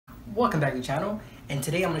Welcome back to the channel, and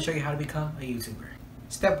today I'm going to show you how to become a YouTuber.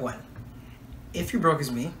 Step 1. If you're broke as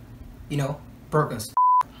me, broke as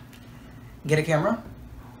get a camera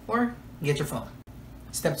or get your phone.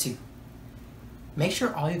 Step 2. Make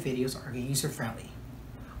sure all your videos are user friendly.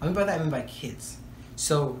 I mean by that, I mean by kids.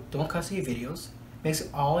 So don't cuss in your videos. Make sure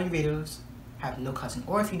all your videos have no cussing,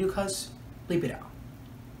 or if you do cuss, bleep it out.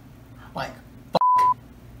 Like, fuck,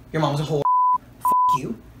 your mom's a whore, fuck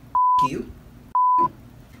you, fuck you.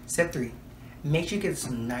 Step 3. Make sure you get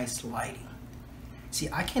some nice lighting. See,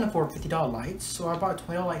 I can't afford $50 lights, so I bought a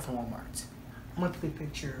 $20 light from Walmart. I'm gonna take a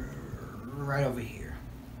picture right over here.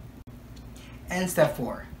 And step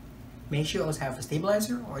 4. Make sure you always have a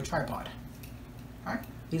stabilizer or a tripod. Alright?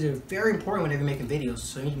 These are very important whenever you're making videos,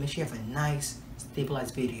 so you need to make sure you have a nice,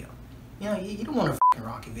 stabilized video. You don't want a fucking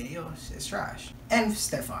rocky video, it's trash. And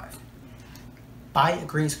step 5. Buy a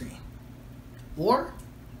green screen. Or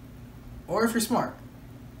if you're smart,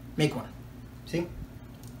 make one. See?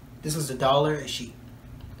 This was $1 a sheet.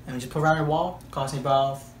 And we just put it around your wall, cost me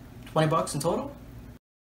about 20 bucks in total.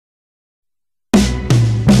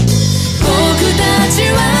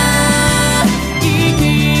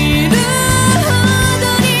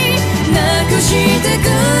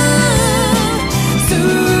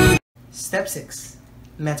 Step 6.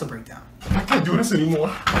 Mental breakdown. I can't do this anymore.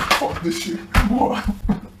 Fuck this shit. Boy.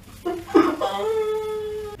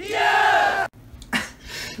 Yeah!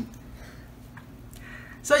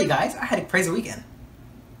 So you guys, I had a crazy weekend.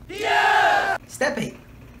 Yeah! Step 8.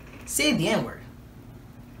 Say the N-word.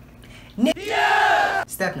 Yeah!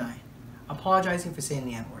 Step 9. Apologizing for saying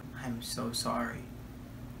the N-word. I'm so sorry.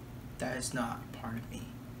 That is not part of me.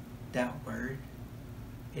 That word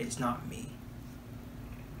is not me.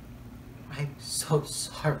 I'm so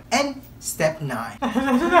sorry. And step 9.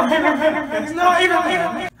 It's not even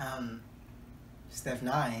me. Step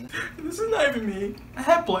 9. This is not even me. I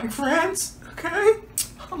have black friends, okay?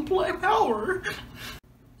 I'm black power.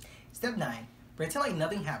 Step 9. Pretend like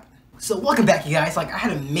nothing happened. So welcome back, you guys. Like, I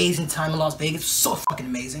had an amazing time in Las Vegas. So fucking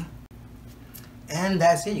amazing. And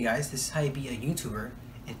that's it, you guys. This is how you be a YouTuber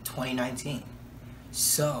in 2019.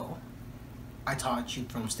 So, I taught you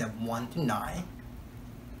from step 1 to 9.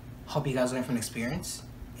 Hope you guys learned from experience.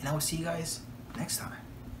 And I will see you guys next time.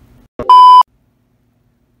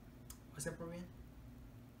 What's that, Brian?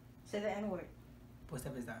 Say the N-word. What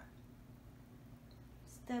step is that?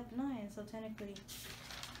 Step 9, so technically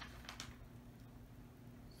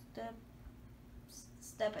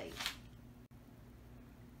step 8.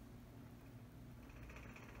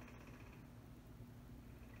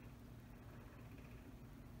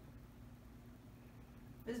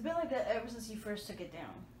 It's been like that ever since you first took it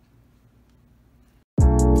down.